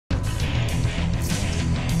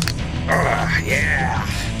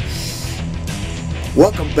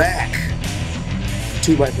Welcome back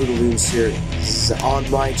to my Boogaloo series on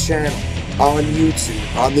my channel, on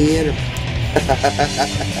YouTube, on the internet.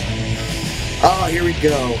 Oh, here we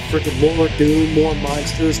go. Freaking more doom, more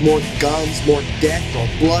monsters, more guns, more death, more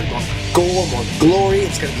blood, more gore, more glory.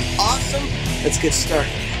 It's gonna be awesome. Let's get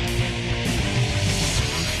started.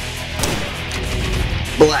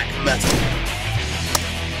 Black metal.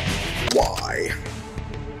 Why?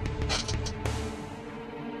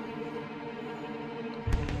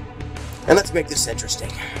 And let's make this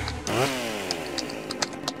interesting.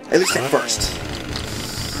 At least at first.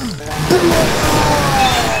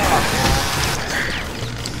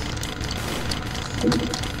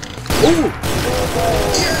 Ooh!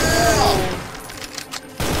 Yeah!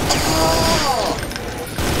 Oh!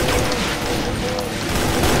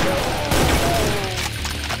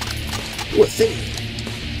 Ooh, a thing.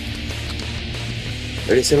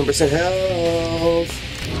 37% health.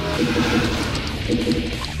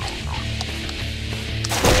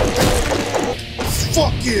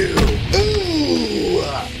 Fuck you! Ooh!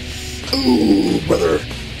 Ooh, brother.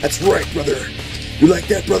 That's right, brother. You like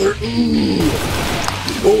that, brother? Ooh!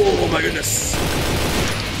 Oh, my goodness.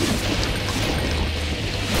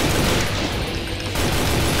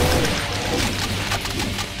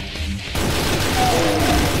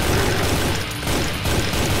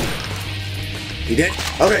 He did?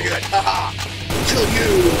 Okay, good. Haha! Kill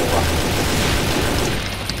you!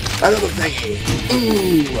 Another thingy.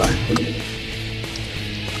 Ooh!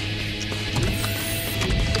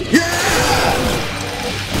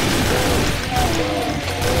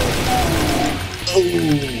 Oh!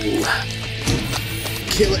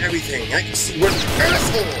 Kill everything. I can see we're an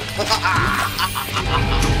asshole!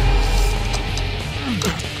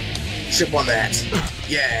 Chip on that.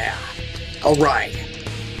 Yeah. Alright.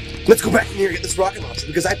 Let's go back in here and get this rocket launcher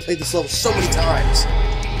because I played this level so many times.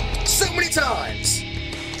 So many times!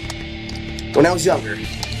 When I was younger.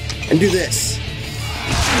 And do this.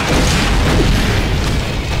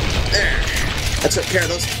 There. I took care of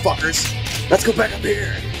those fuckers. Let's go back up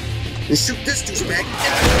here. And shoot this douchebag in the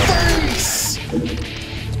face!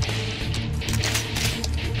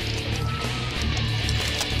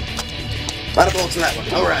 Lot of bullets in that one.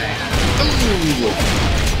 Alright. Ooh!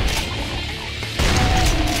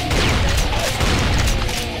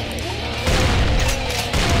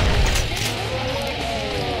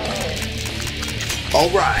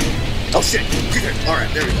 Alright. Oh shit.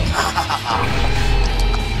 Alright, there we go.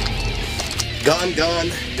 Gun,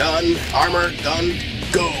 gun, gun, armor, gun,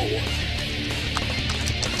 go!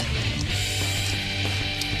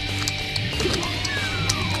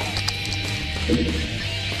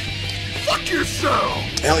 Fuck yourself!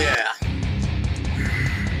 Hell yeah!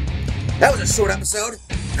 That was a short episode!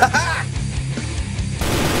 Haha!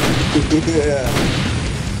 Yeah.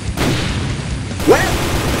 Well!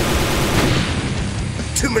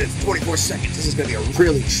 2 minutes and 24 seconds. This is gonna be a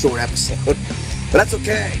really short episode. But that's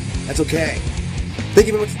okay. That's okay. Thank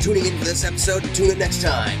you very much for tuning in for this episode. Tune in next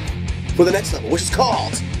time for the next level, which is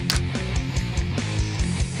called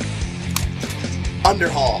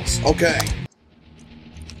Underhalls. Okay.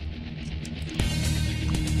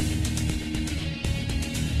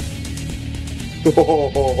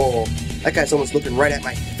 That guy's almost looking right at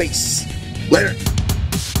my face. Later.